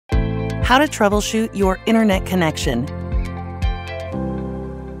How to troubleshoot your internet connection.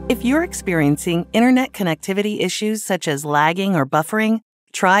 If you're experiencing internet connectivity issues such as lagging or buffering,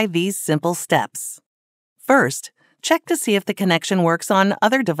 try these simple steps. First, check to see if the connection works on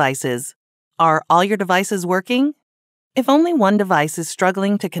other devices. Are all your devices working? If only one device is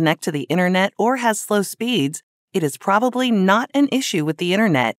struggling to connect to the internet or has slow speeds, it is probably not an issue with the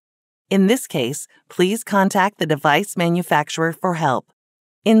internet. In this case, please contact the device manufacturer for help.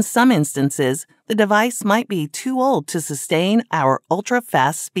 In some instances, the device might be too old to sustain our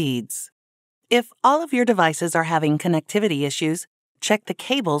ultra-fast speeds. If all of your devices are having connectivity issues, check the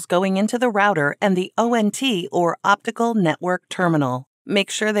cables going into the router and the ONT or optical network terminal. Make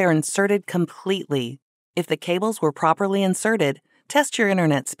sure they're inserted completely. If the cables were properly inserted, test your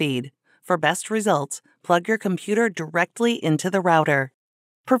internet speed. For best results, plug your computer directly into the router.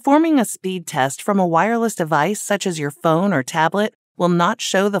 Performing a speed test from a wireless device such as your phone or tablet will not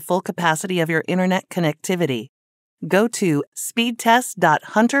show the full capacity of your internet connectivity. Go to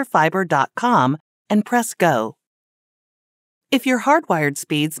speedtest.hunterfiber.com and press go. If your hardwired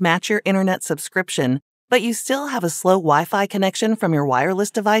speeds match your internet subscription, but you still have a slow Wi-Fi connection from your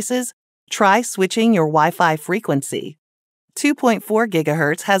wireless devices, try switching your Wi-Fi frequency. 2.4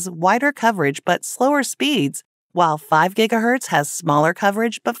 GHz has wider coverage but slower speeds, while 5 GHz has smaller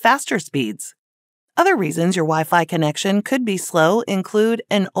coverage but faster speeds. Other reasons your Wi-Fi connection could be slow include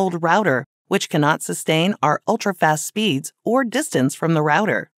an old router, which cannot sustain our ultra-fast speeds or distance from the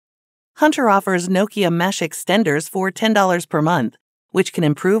router. Hunter offers Nokia mesh extenders for $10 per month, which can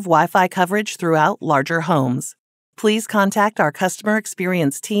improve Wi-Fi coverage throughout larger homes. Please contact our customer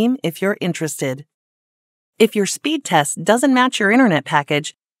experience team if you're interested. If your speed test doesn't match your internet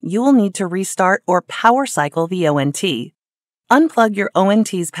package, you will need to restart or power cycle the ONT. Unplug your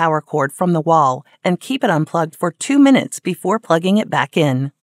ONT's power cord from the wall and keep it unplugged for 2 minutes before plugging it back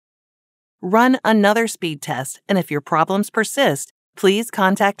in. Run another speed test, and if your problems persist, please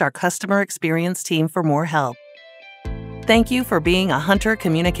contact our customer experience team for more help. Thank you for being a Hunter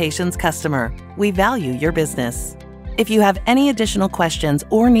Communications customer. We value your business. If you have any additional questions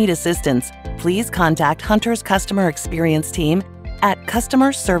or need assistance, please contact Hunter's customer experience team at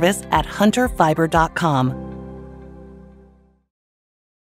CustomerService@hunterfiber.com.